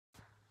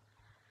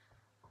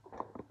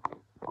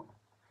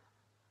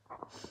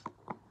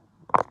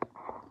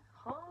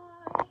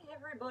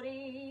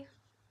everybody.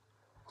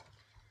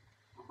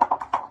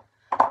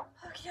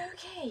 Okie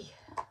dokie.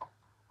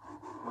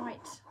 Right,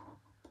 let's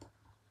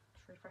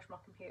refresh my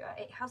computer.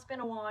 It has been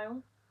a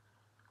while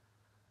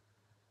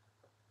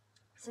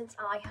since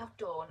I have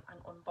done an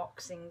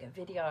unboxing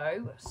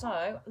video,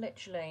 so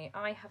literally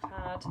I have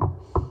had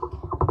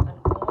an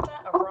order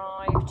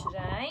arrive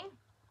today,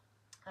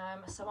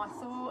 so I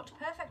thought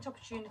perfect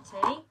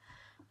opportunity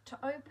to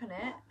open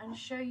it and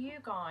show you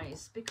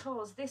guys,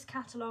 because this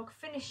catalogue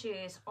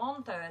finishes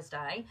on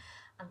Thursday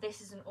and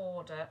this is an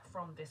order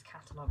from this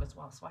catalogue as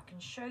well, so I can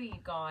show you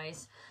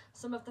guys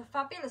some of the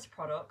fabulous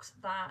products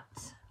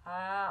that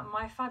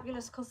my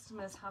fabulous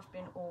customers have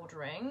been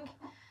ordering.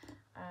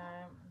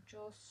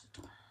 Just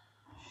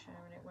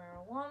sharing it where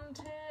I want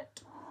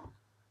it.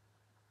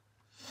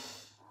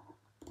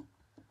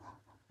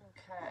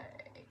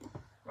 Okay,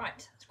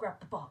 right, let's grab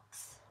the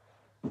box.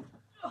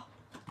 Oh.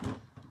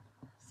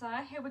 So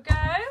here we go.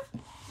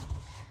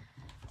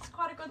 It's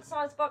quite a good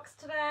size box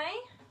today.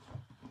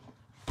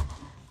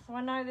 So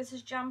I know this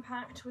is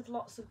jam-packed with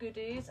lots of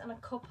goodies and a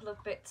couple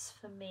of bits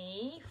for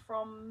me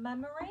from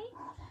memory.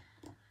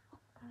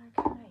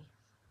 Okay.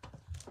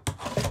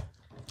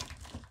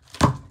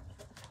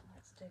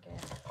 Let's dig in.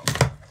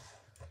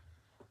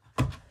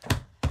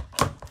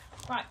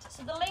 Right,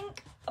 so the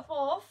link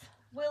above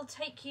will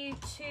take you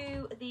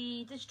to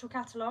the digital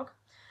catalogue.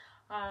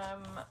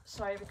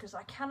 Because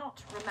I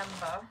cannot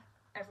remember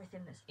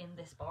everything that's in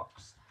this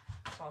box,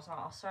 so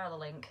I'll share the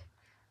link.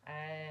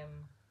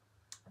 And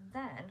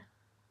then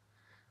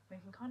we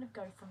can kind of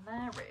go from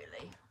there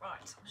really. Right,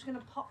 I'm just going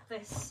to pop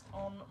this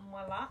on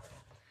my lap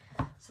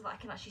so that I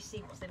can actually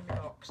see what's in the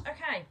box.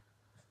 Okay,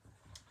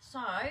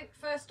 so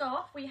first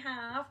off we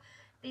have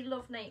the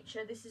Love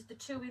Nature. This is the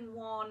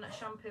 2-in-1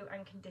 shampoo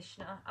and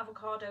conditioner,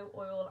 avocado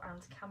oil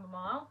and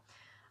chamomile.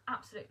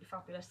 Absolutely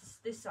fabulous.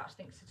 This I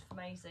think is for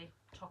Maisie,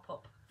 top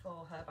up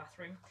for her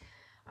bathroom.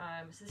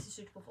 So this is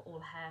suitable for all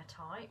hair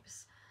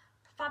types.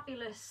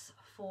 Fabulous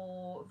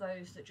for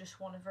those that just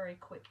want a very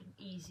quick and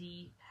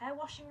easy hair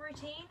washing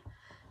routine.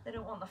 They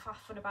don't want the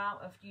faffing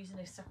about of using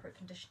a separate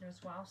conditioner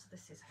as well, so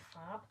this is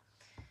fab.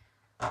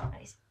 And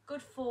it's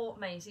good for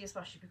Maisie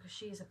especially because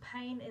she is a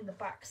pain in the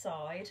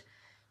backside.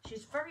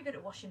 She's very good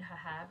at washing her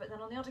hair, but then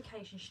on the odd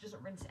occasion she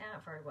doesn't rinse it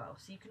out very well,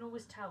 so you can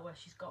always tell where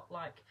she's got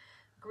like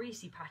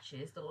greasy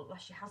patches that look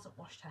like she hasn't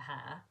washed her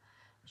hair.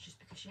 It's just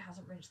because she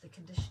hasn't rinsed the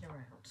conditioner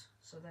out.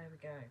 So there we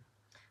go.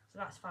 So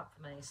that's fab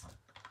for me.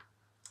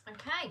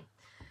 Okay.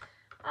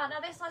 Now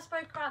this I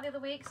spoke about the other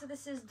week. So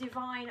this is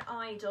Divine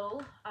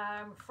Idol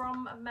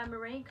from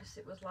memory, because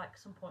it was like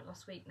some point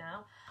last week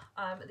now.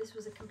 This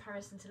was a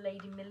comparison to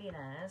Lady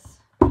Millionaires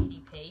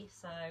EDP.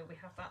 So we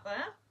have that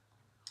there.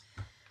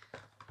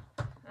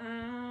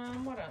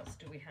 What else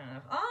do we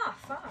have? Ah,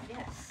 fab,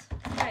 yes.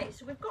 Okay,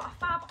 so we've got a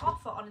fab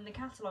offer on in the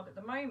catalogue at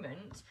the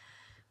moment.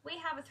 We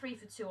have a 3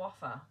 for 2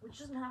 offer, which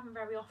doesn't happen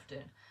very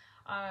often.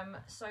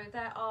 So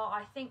there are,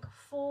 I think,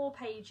 4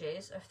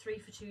 pages of 3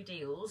 for 2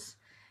 deals.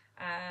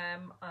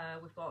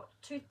 We've got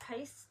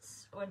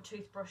toothpastes and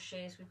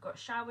toothbrushes. We've got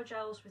shower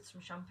gels with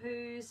some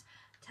shampoos,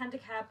 tender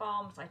care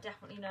balms, I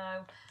definitely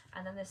know.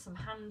 And then there's some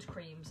hand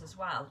creams as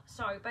well.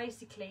 So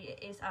basically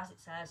it is, as it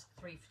says,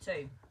 3 for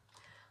 2.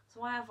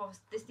 So I have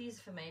these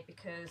are for me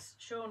because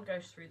Sean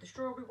goes through the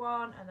strawberry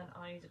one and then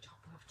I need a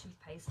top of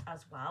toothpaste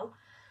as well.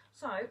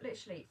 So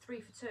literally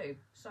 3 for 2.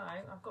 So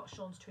I've got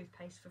Sean's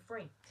toothpaste for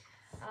free.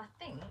 And I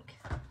think,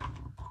 I'm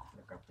going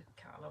to grab the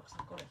catalogue because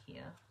I've got it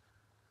here.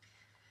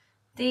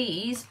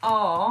 These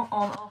are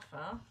on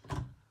offer.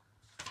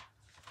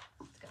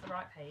 Let's get the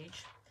right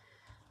page.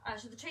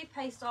 So the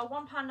toothpaste are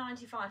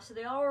 £1.95, so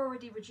they are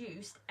already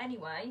reduced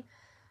anyway.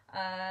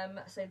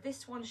 So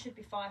this one should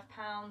be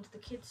 £5. The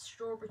kids'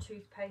 strawberry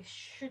toothpaste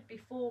should be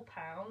 £4.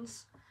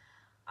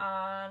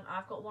 And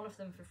I've got one of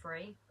them for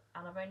free.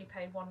 And I've only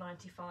paid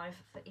 £1.95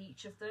 for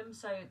each of them.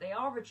 So they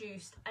are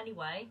reduced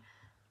anyway.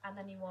 And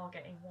then you are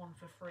getting one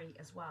for free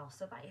as well.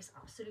 So that is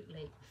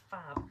absolutely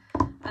fab.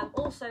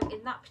 Also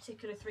in that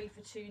particular 3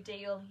 for 2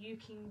 deal, you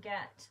can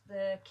get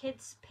the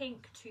kids'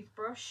 pink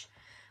toothbrush.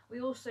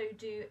 We also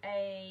do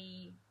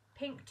a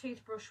pink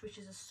toothbrush, which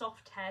is a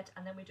soft head,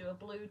 and then we do a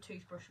blue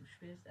toothbrush,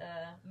 which is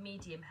a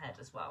medium head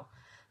as well.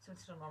 So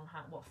it's on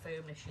what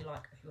firmness you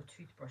like of your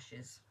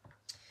toothbrushes.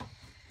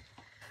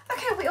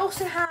 Okay, we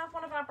also have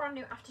one of our brand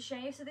new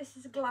aftershaves. So this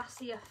is a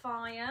Glacier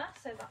Fire.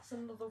 So that's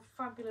another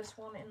fabulous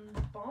one in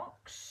the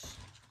box.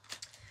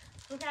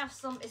 We have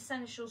some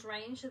Essentials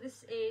range. So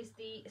this is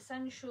the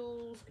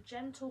Essentials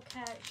Gentle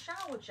Care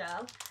Shower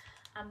Gel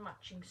and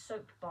matching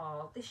soap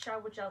bar. This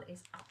shower gel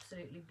is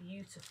absolutely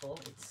beautiful.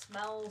 It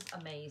smells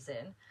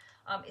amazing.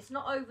 It's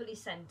not overly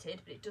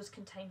scented, but it does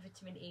contain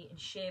vitamin E and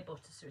shea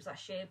butter. So it's that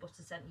shea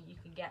butter scent that you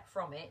can get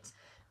from it.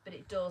 But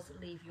it does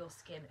leave your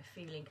skin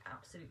feeling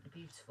absolutely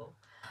beautiful.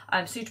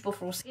 Suitable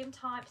for all skin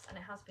types, and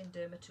it has been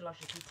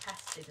dermatologically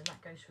tested, and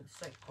that goes for the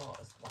soap bar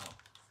as well.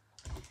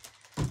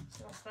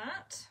 So that's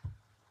that.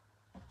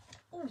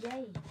 Oh,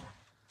 yay.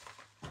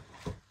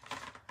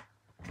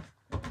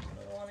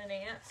 Another one in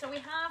here. So we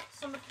have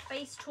some of the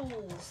face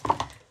tools.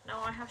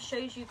 Now I have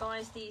showed you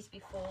guys these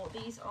before.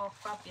 These are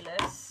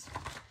fabulous.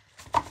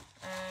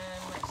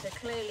 So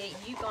clearly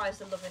you guys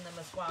are loving them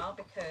as well,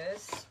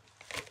 because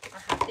I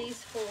have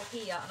these 4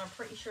 here, and I'm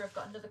pretty sure I've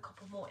got another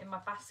couple more in my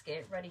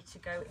basket ready to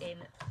go in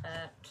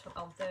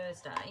on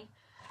Thursday.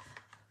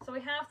 So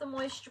we have the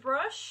moisture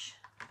brush.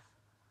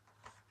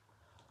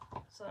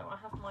 So I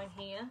have mine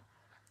here.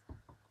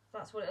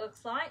 That's what it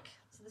looks like.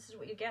 So this is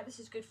what you get. This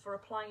is good for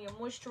applying your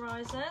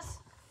moisturisers.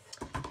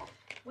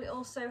 We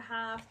also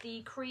have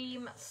the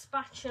cream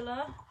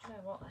spatula. You know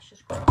what? Let's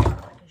just grab that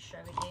and I can show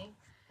it you.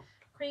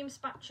 Cream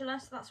spatula.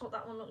 So that's what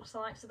that one looks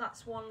like. So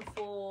that's one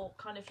for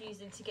kind of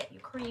using to get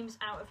your creams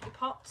out of your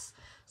pots,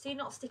 so you're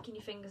not sticking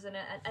your fingers in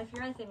it. And if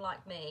you're anything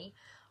like me,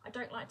 I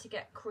don't like to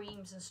get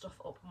creams and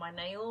stuff up my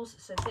nails.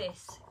 So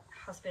this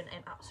has been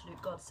an absolute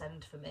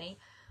godsend for me.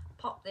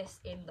 Pop this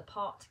in the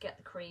pot to get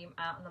the cream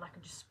out, and then I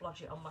can just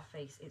splodge it on my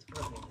face. It's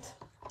brilliant.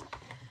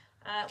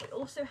 We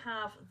also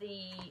have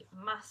the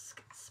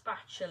mask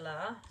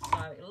spatula. So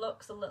it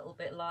looks a little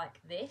bit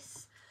like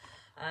this.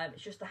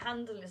 It's just the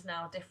handle is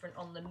now different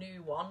on the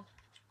new one.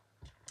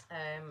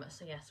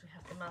 So yes, we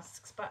have the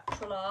mask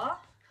spatula.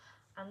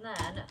 And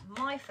then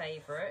my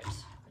favourite,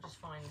 I'll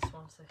just find this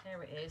one. So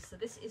here it is. So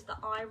this is the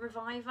Eye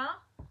Reviver.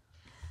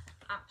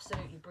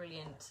 Absolutely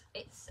brilliant.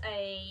 It's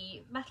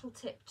a metal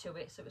tip to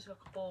it, so it's like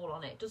a ball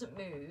on it. It doesn't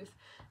move,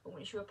 but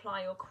once you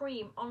apply your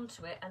cream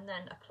onto it and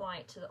then apply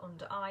it to the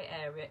under eye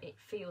area, it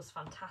feels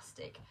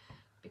fantastic.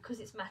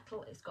 Because it's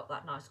metal, it's got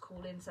that nice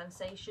cooling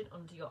sensation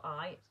under your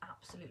eye. It's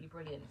absolutely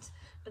brilliant.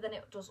 But then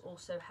it does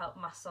also help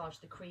massage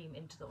the cream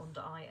into the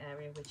under eye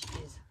area, which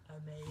is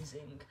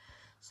amazing.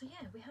 So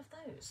yeah, we have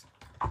those.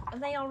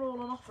 And they are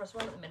all on offer as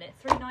well at the minute.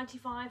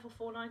 $3.95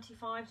 or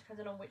 $4.95,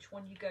 depending on which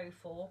one you go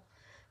for.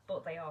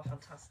 But they are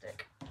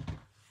fantastic.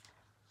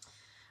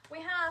 We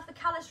have the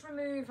callus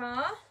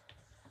remover,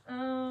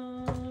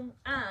 and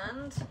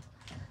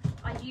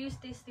I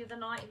used this the other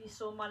night. If you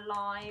saw my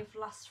live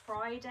last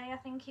Friday, I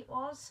think it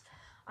was.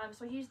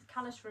 So I used the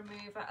callus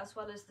remover as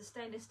well as the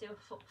stainless steel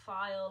foot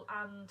file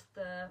and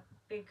the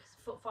big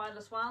foot file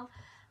as well,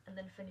 and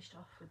then finished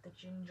off with the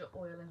ginger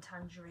oil and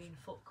tangerine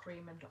foot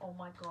cream. And oh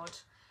my god,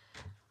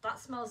 that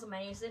smells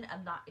amazing,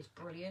 and that is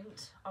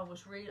brilliant. I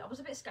was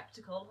a bit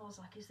skeptical. I was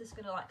like, is this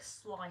gonna like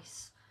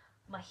slice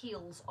my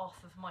heels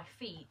off of my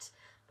feet?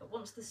 But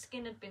once the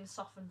skin had been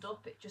softened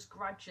up, it just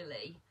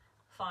gradually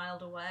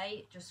filed away.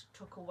 It just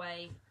took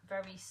away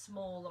very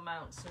small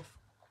amounts of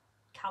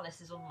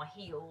calluses on my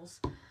heels.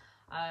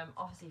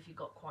 Obviously if you've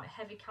got quite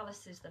heavy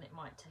calluses, then it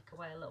might take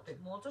away a little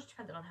bit more, just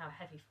depending on how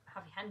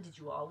heavy-handed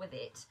you are with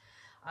it.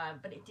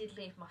 But it did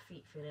leave my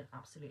feet feeling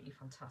absolutely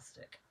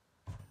fantastic.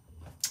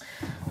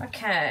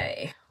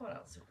 Okay, what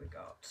else have we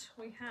got?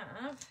 We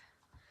have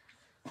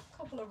a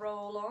couple of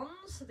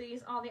roll-ons. So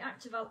these are the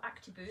Activell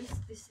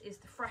ActiBoost. This is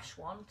the fresh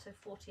one, so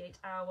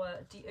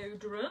 48-hour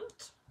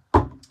deodorant.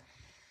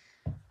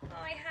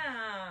 I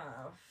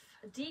have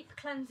a deep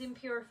cleansing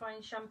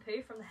purifying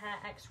shampoo from the Hair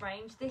X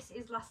range. This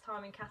is last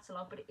time in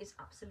catalogue, but it is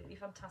absolutely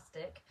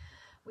fantastic.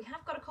 We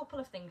have got a couple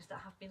of things that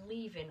have been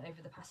leaving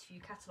over the past few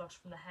catalogues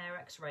from the Hair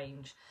X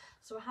range.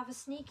 So I have a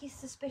sneaky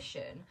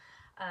suspicion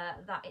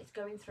that it's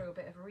going through a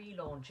bit of a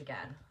relaunch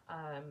again.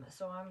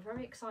 So I'm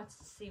very excited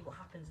to see what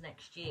happens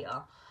next year,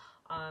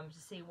 to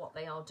see what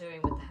they are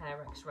doing with the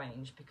Hair X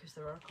range, because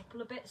there are a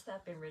couple of bits that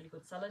have been really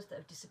good sellers that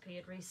have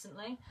disappeared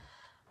recently.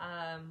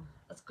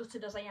 As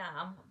gutted as I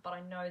am, but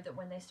I know that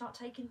when they start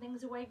taking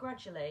things away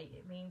gradually,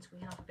 it means we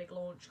have a big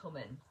launch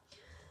coming.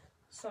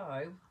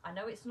 So I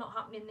know it's not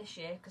happening this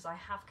year because I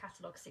have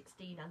catalogue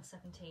 16 and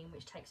 17,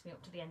 which takes me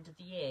up to the end of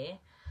the year.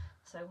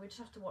 So we just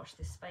have to watch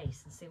this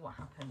space and see what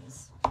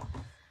happens.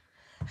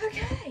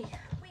 Okay,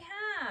 we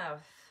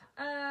have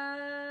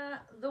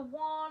the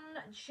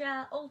One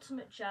Gel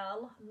Ultimate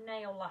Gel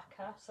Nail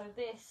Lacquer. So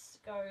this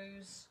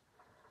goes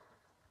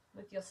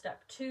with your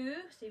step 2.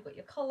 So you've got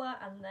your colour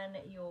and then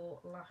your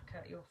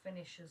lacquer, your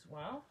finish as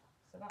well.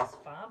 So that's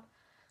fab.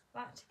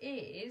 That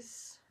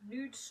is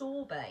Nude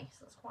Sorbet, so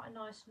that's quite a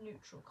nice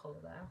neutral colour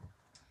there.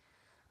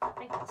 I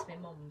think that's my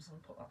mum's. I'll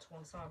put that to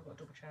one side, I've got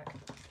to double check.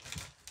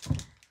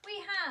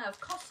 We have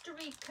Costa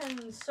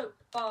Rican Soap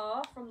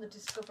Bar from the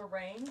Discover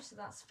range, so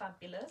that's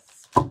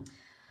fabulous.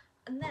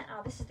 And then,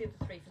 this is the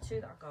other 3 for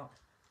 2 that I've got.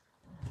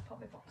 I'll put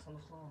my box on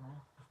the floor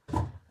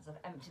now, as I've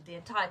emptied the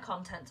entire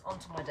contents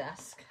onto my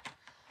desk.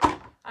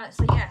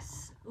 So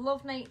yes,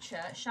 Love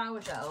Nature shower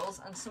gels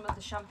and some of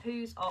the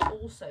shampoos are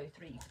also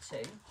 3 for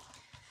 2.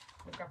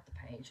 We'll grab the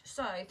page.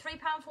 So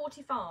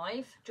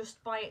 £3.45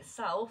 just by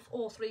itself,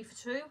 or 3 for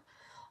 2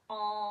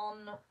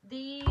 on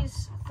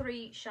these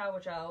 3 shower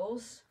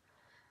gels,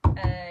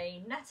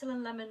 a nettle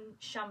and lemon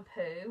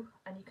shampoo,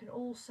 and you can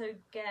also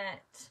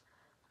get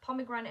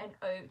pomegranate and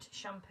oat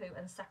shampoo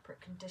and separate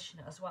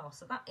conditioner as well.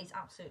 So that is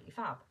absolutely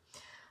fab.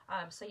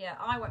 So yeah,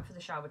 I went for the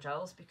shower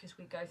gels because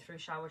we go through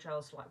shower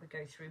gels like we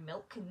go through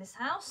milk in this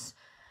house.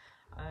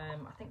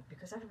 I think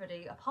because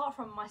everybody, apart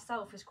from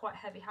myself, is quite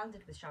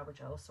heavy-handed with shower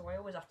gels, so I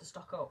always have to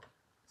stock up.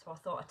 So I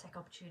thought I'd take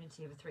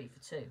opportunity of a 3 for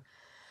 2.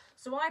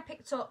 So I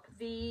picked up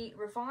the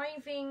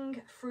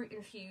Reviving Fruit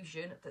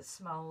Infusion that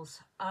smells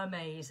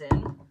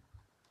amazing.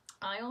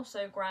 I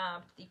also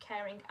grabbed the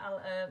Caring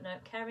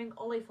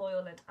Olive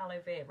Oil and Aloe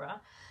Vera.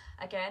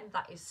 Again,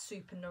 that is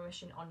super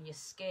nourishing on your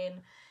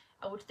skin.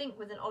 I would think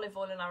with an olive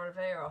oil and aloe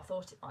vera, I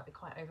thought it might be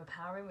quite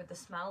overpowering with the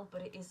smell,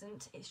 but it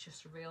isn't. It's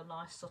just a real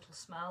nice subtle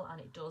smell, and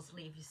it does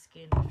leave your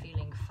skin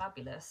feeling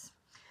fabulous.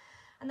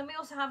 And then we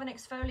also have an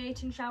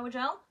exfoliating shower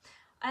gel,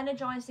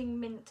 energizing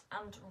mint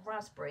and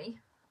raspberry,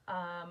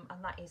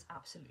 and that is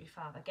absolutely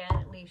fab. Again,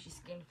 it leaves your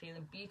skin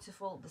feeling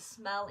beautiful. The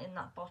smell in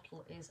that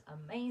bottle is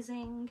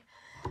amazing,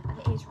 and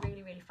it is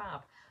really, really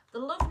fab. The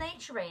Love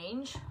Nature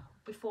range,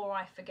 before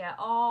I forget,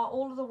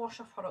 all of the wash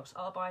off products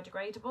are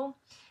biodegradable.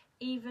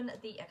 Even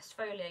the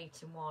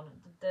exfoliating one,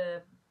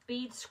 the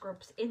bead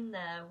scrubs in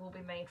there will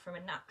be made from a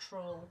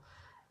natural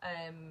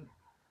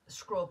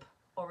scrub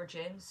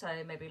origin, so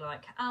maybe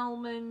like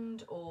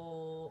almond,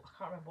 or I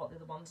can't remember what the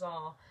other ones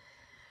are,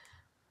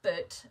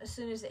 but as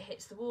soon as it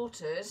hits the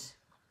waters,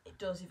 it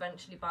does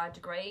eventually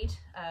biodegrade.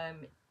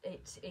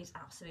 It is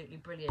absolutely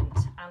brilliant,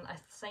 and the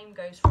same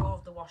goes for all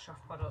of the wash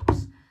off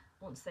products.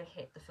 Once they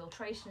hit the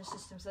filtration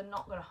systems, they're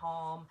not going to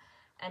harm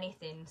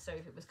anything. So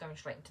if it was going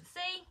straight into the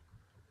sea,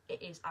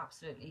 it is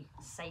absolutely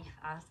safe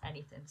as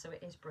anything, so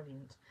it is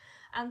brilliant.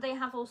 And they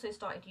have also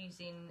started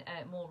using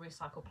more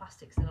recycled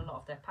plastics in a lot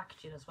of their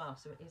packaging as well,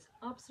 so it is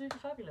absolutely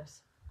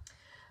fabulous.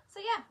 So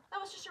yeah, that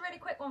was just a really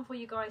quick one for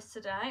you guys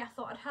today. I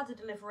thought I'd had a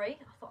delivery.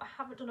 I thought I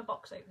haven't done a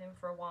box opening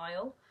for a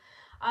while.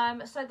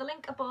 So the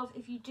link above,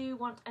 if you do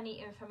want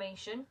any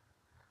information,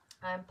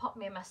 pop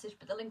me a message,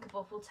 but the link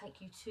above will take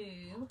you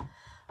to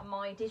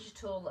my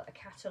digital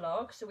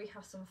catalogue. So we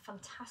have some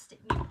fantastic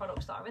new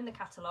products that are in the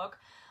catalogue.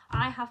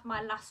 I have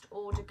my last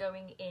order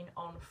going in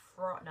on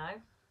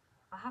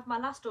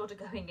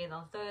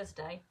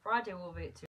Thursday. Friday will be